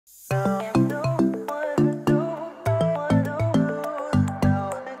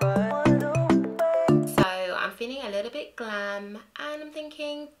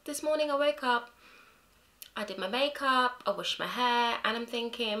this morning I woke up, I did my makeup, I washed my hair, and I'm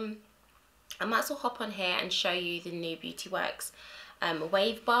thinking I might as well hop on here and show you the new Beautyworks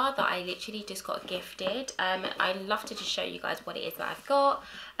wave bar that I literally just got gifted. I'd love to just show you guys what it is that I've got.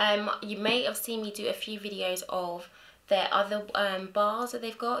 You may have seen me do a few videos of their other bars that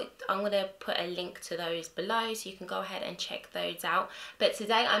they've got. I'm going to put a link to those below so you can go ahead and check those out. But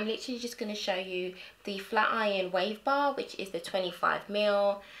today I'm literally just going to show you the flat iron wave bar, which is the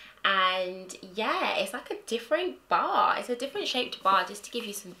 25mm. And yeah, it's like a different bar. It's a different shaped bar just to give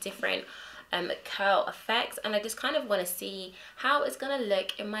you some different curl effects, and I just kind of want to see how it's going to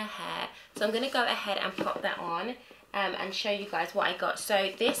look in my hair. So I'm going to go ahead and pop that on and show you guys what I got. So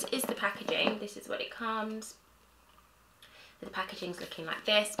this is the packaging. This is what it comes. The packaging's looking like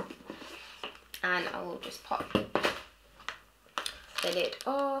this, and I will just pop the lid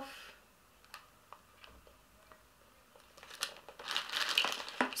off.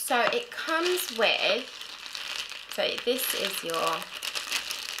 So it comes with, so this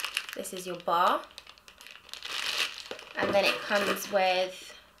is your bar, and then it comes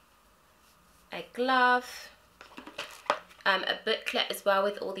with a glove, a booklet as well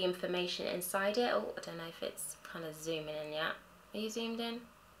with all the information inside it. Oh, I don't know if it's kind of zooming in yet. Are you zoomed in?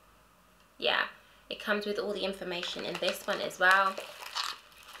 Yeah, it comes with all the information in this one as well.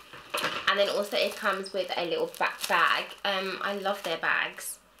 And then also it comes with a little back bag. I love their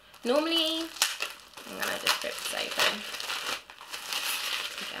bags. Normally, I'm gonna just rip this open.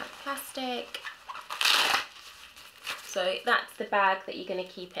 Take out the plastic. So that's the bag that you're going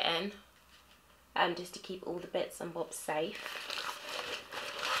to keep it in, just to keep all the bits and bobs safe.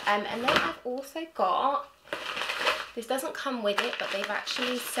 And then I've also got, this doesn't come with it, but they've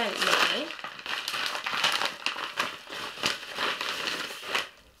actually sent me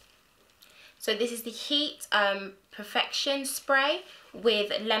so this is the Heat Perfection Spray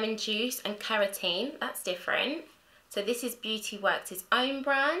with lemon juice and keratin. That's different. So this is Beautyworks' own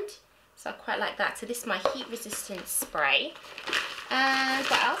brand, so I quite like that. So this is my heat resistant spray. And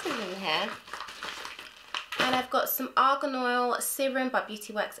what else is in here? And I've got some Argan Serum by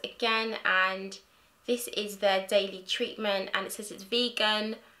Beautyworks again, and this is their daily treatment, and it says it's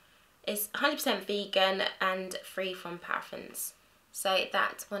vegan. It's 100% vegan and free from paraffins. So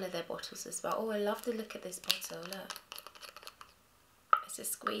that's one of their bottles as well. Oh, I love the look at this bottle, look. It's a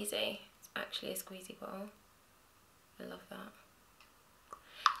squeezy. It's actually a squeezy bottle. I love that.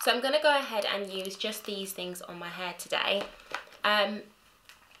 So I'm going to go ahead and use just these things on my hair today. I'm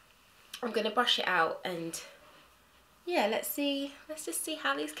going to brush it out, and yeah, let's just see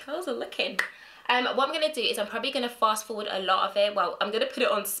how these curls are looking. What I'm going to do is I'm probably going to fast forward a lot of it. Well, I'm going to put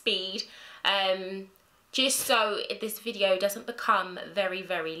it on speed, just so this video doesn't become very,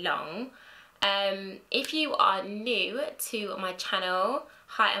 very long. If you are new to my channel,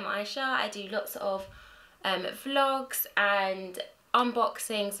 hi, I'm Aisha. I do lots of vlogs and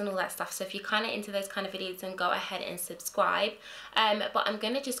unboxings and all that stuff, so if you're kind of into those kind of videos, then go ahead and subscribe. But I'm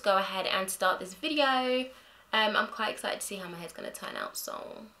gonna just go ahead and start this video. I'm quite excited to see how my hair's gonna turn out,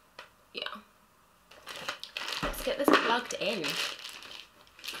 so yeah, let's get this plugged in.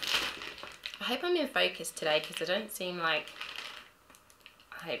 I hope I'm in focus today, because I don't seem like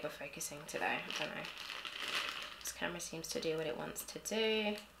I hope we're focusing today. I don't know, this camera seems to do what it wants to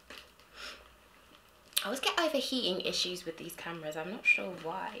do. I always get overheating issues with these cameras. I'm not sure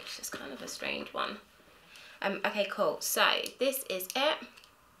why. It's just kind of a strange one. Okay, cool. So this is it.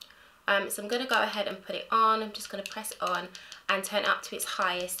 So I'm going to go ahead and put it on. I'm just going to press it on and turn up to its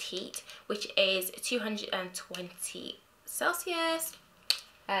highest heat, which is 220 Celsius.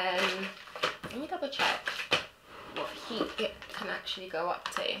 Let me double check what heat it can actually go up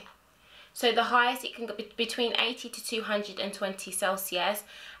to. So the highest it can go between 80 to 220 Celsius,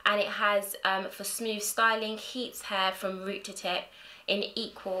 and it has, for smooth styling, heats hair from root to tip in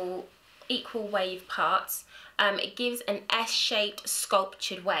equal wave parts. It gives an S-shaped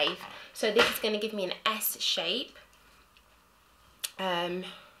sculptured wave. So this is going to give me an S shape.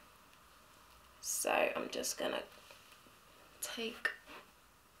 So I'm just going to take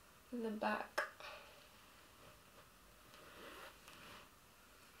the back.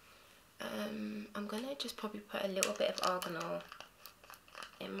 I'm going to just probably put a little bit of argan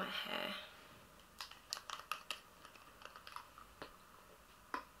in my hair.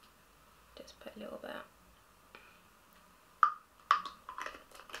 Just put a little bit.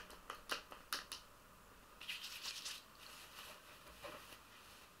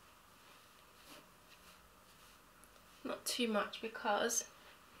 Not too much, because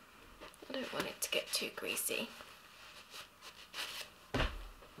I don't want it to get too greasy.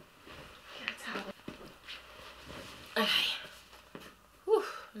 Okay. Whew,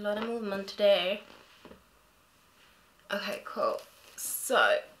 lot of movement today. Okay, cool.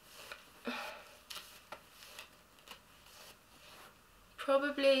 So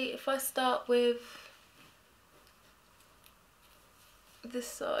probably if I start with this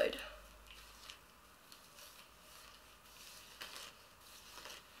side.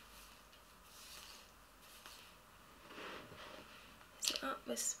 Is it up?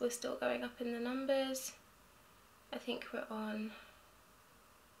 We're still going up in the numbers. I think we're on,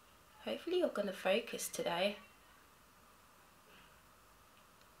 hopefully you're going to focus today.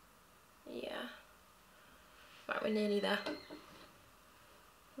 Yeah. Right, we're nearly there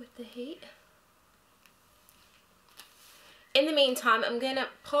with the heat. In the meantime, I'm going to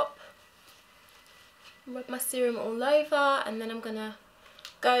rub my serum all over, and then I'm going to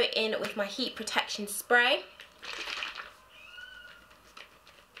go in with my heat protection spray.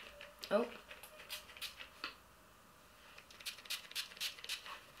 Oh.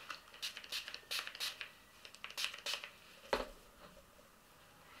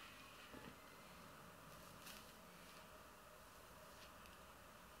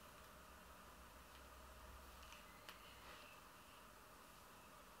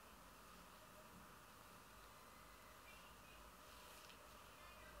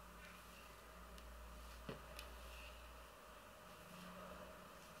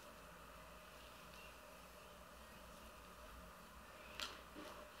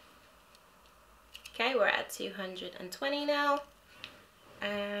 Okay, we're at 220 now.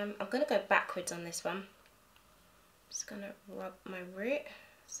 I'm going to go backwards on this one. Just going to rub my root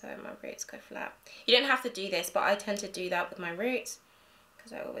so my roots go flat. You don't have to do this, but I tend to do that with my roots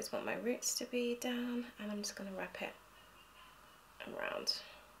because I always want my roots to be down, and I'm just going to wrap it around.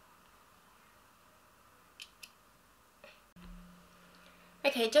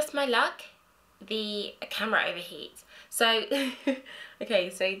 Okay, just my luck, the camera overheats. So, okay,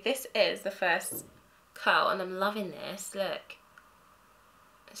 so this is the first curl, and I'm loving this. Look,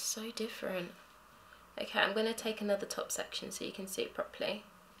 it's so different. Okay, I'm going to take another top section so you can see it properly.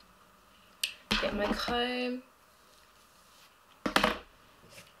 Get my comb,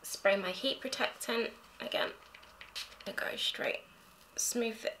 spray my heat protectant again, and go straight.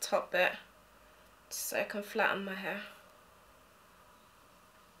 Smooth the top bit so I can flatten my hair,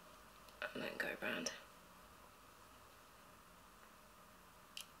 and then go around.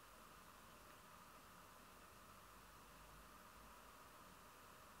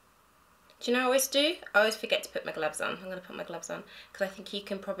 Do you know what I always do? I always forget to put my gloves on. I'm going to put my gloves on because I think you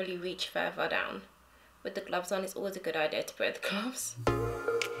can probably reach further down. With the gloves on, it's always a good idea to put the gloves.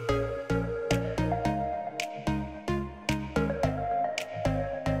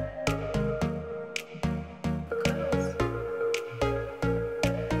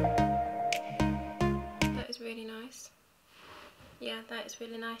 That is really nice. Yeah, that is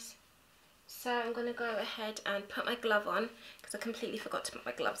really nice. So I'm going to go ahead and put my glove on because I completely forgot to put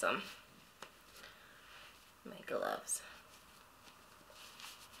my gloves on. My gloves.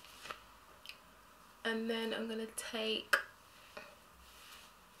 And then I'm going to take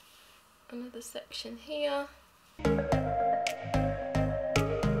another section here.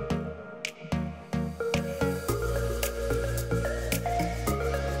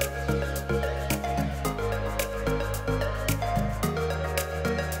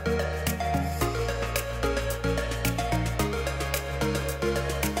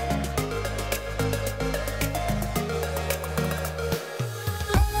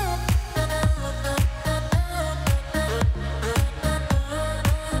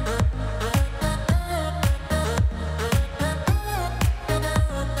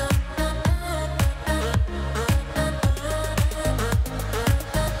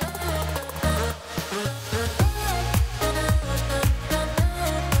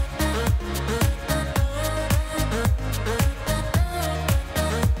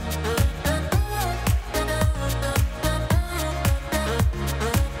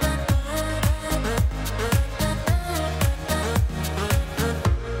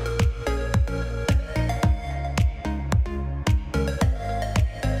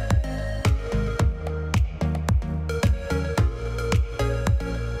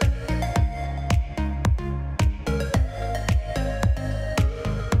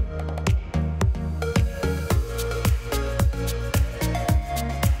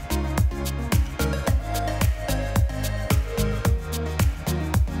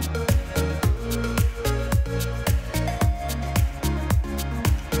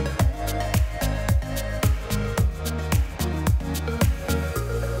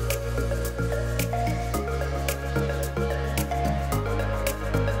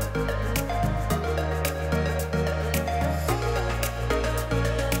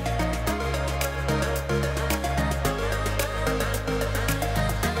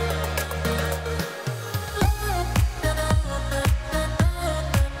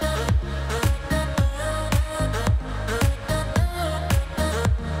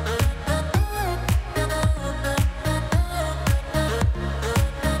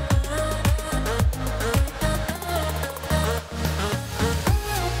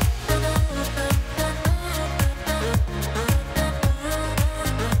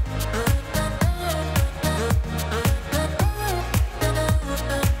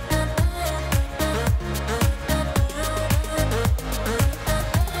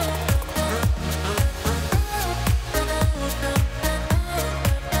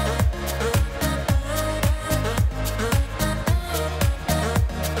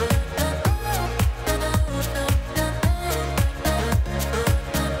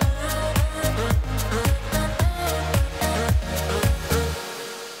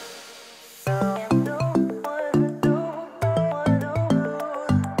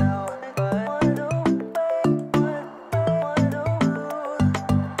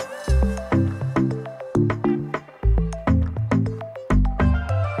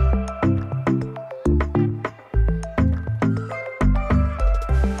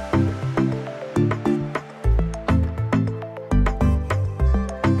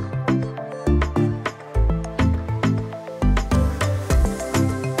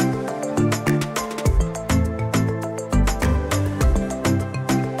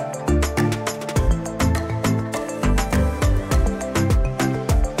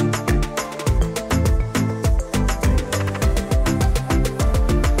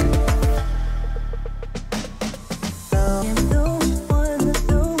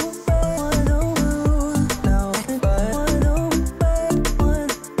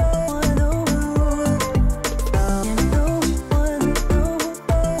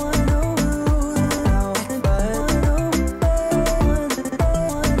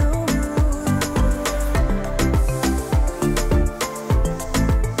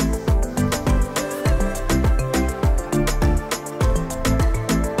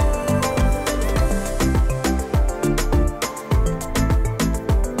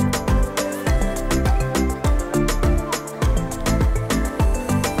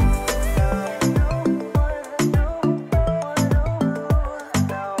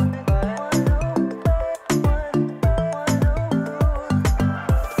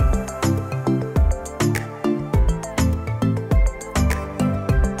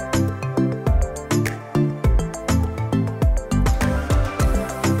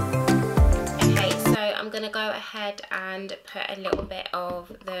 of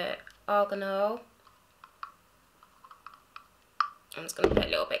the Argan Oil. I'm just going to put a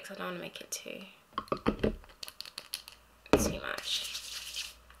little bit because I don't want to make it too much.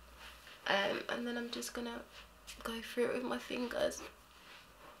 And then I'm just going to go through it with my fingers.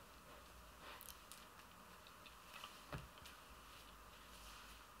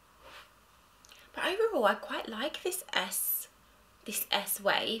 But overall, I quite like this S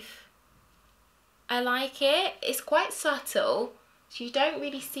wave. I like it. It's quite subtle, so you don't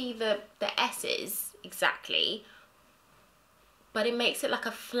really see the S's exactly, but it makes it like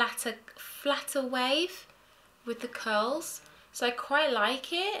a flatter wave with the curls. So I quite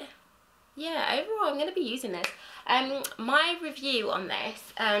like it. Yeah, overall I'm going to be using this. My review on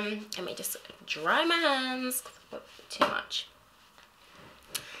this, let me just dry my hands, too much.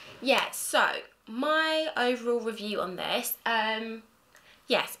 Yeah, so my overall review on this,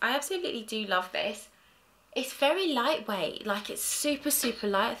 yes, I absolutely do love this. It's very lightweight, like it's super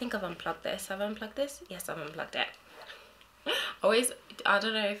light. I think I've unplugged this. Have I unplugged this? Yes, I've unplugged it. I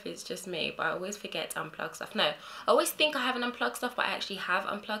don't know if it's just me, but I always forget to unplug stuff. No, I always think I haven't unplugged stuff, but I actually have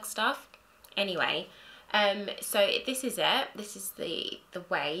unplugged stuff. Anyway, so this is it. This is the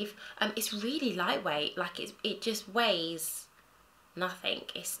wave. It's really lightweight, like it just weighs nothing.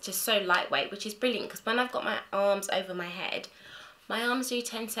 It's just so lightweight, which is brilliant, because when I've got my arms over my head, my arms do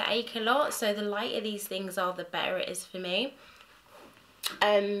tend to ache a lot, so the lighter these things are, the better it is for me.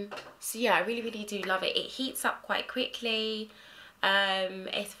 So yeah, I really do love it. It heats up quite quickly.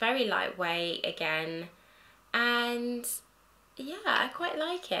 It's very lightweight again, and yeah, I quite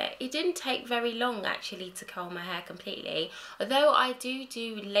like it. It didn't take very long actually to curl my hair completely, although I do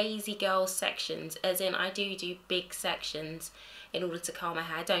lazy girl sections, as in I do big sections in order to curl my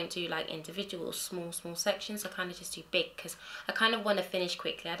hair. I don't do like individual small sections. I kind of just do big because I kind of want to finish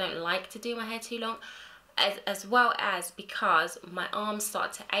quickly. I don't like to do my hair too long, as well as because my arms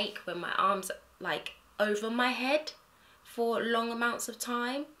start to ache when my arms like over my head for long amounts of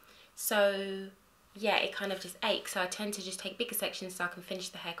time. So yeah, it kind of just aches, so I tend to just take bigger sections so I can finish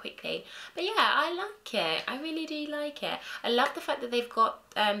the hair quickly. But yeah, I like it. I really do like it. I love the fact that they've got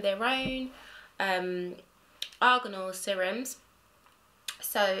their own Argan serums.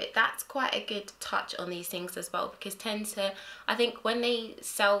 So that's quite a good touch on these things as well, because I think when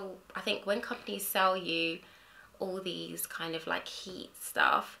companies sell you all these kind of like heat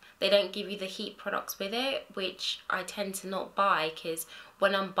stuff, they don't give you the heat products with it, which I tend to not buy, because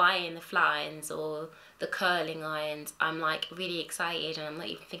when I'm buying the flat irons or the curling irons, I'm like really excited and I'm not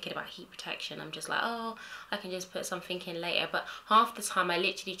even thinking about heat protection. I'm just like, oh, I can just put something in later. But half the time I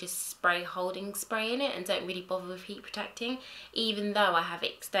literally just spray holding spray in it and don't really bother with heat protecting, even though I have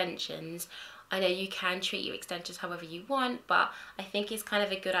extensions. I know you can treat your extensions however you want, but I think it's kind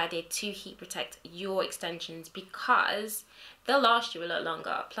of a good idea to heat protect your extensions, because they'll last you a lot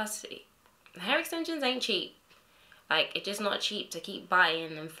longer. Plus, hair extensions ain't cheap. Like, it's just not cheap to keep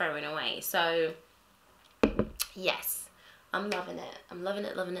buying and throwing away. So, yes, I'm loving it. I'm loving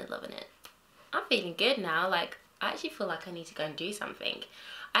it. I'm feeling good now. Like, I actually feel like I need to go and do something.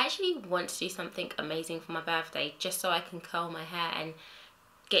 I actually want to do something amazing for my birthday, just so I can curl my hair and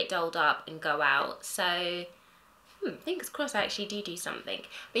get dolled up and go out. So fingers crossed I actually do something.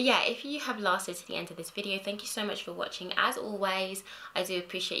 But yeah, if you have lasted to the end of this video, thank you so much for watching. As always, I do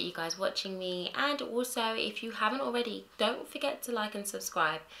appreciate you guys watching me, and also if you haven't already, don't forget to like and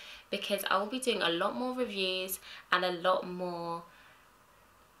subscribe, because I will be doing a lot more reviews and a lot more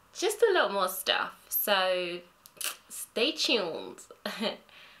stuff, so stay tuned.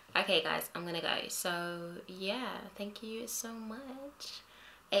 Okay guys, I'm gonna go. So yeah, thank you so much.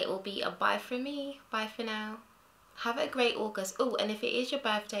 It will be a bye from me. Bye for now. Have a great August. Oh, and if it is your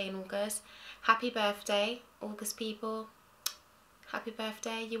birthday in August, happy birthday, August people. Happy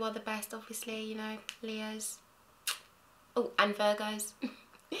birthday. You are the best, obviously, you know, Leos. Oh, and Virgos.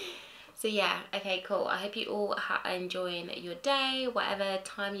 So yeah, okay, cool. I hope you all are enjoying your day, whatever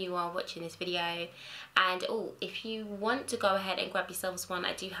time you are watching this video. And oh, if you want to go ahead and grab yourselves one,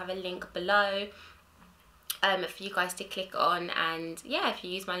 I do have a link below for you guys to click on, and yeah, if you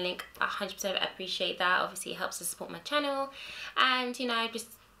use my link, 100% appreciate that. Obviously it helps to support my channel, and you know, just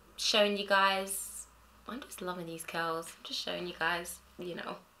showing you guys, I'm just loving these curls. I'm just showing you guys, you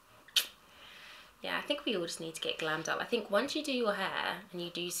know, yeah, I think we all just need to get glammed up. I think once you do your hair and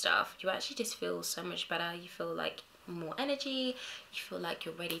you do stuff, you actually just feel so much better. You feel like more energy, you feel like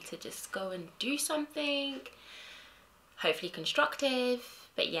you're ready to just go and do something, hopefully constructive.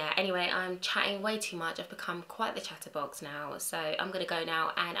 But yeah, anyway, I'm chatting way too much. I've become quite the chatterbox now. So I'm going to go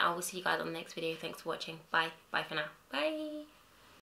now, and I will see you guys on the next video. Thanks for watching. Bye. Bye for now. Bye.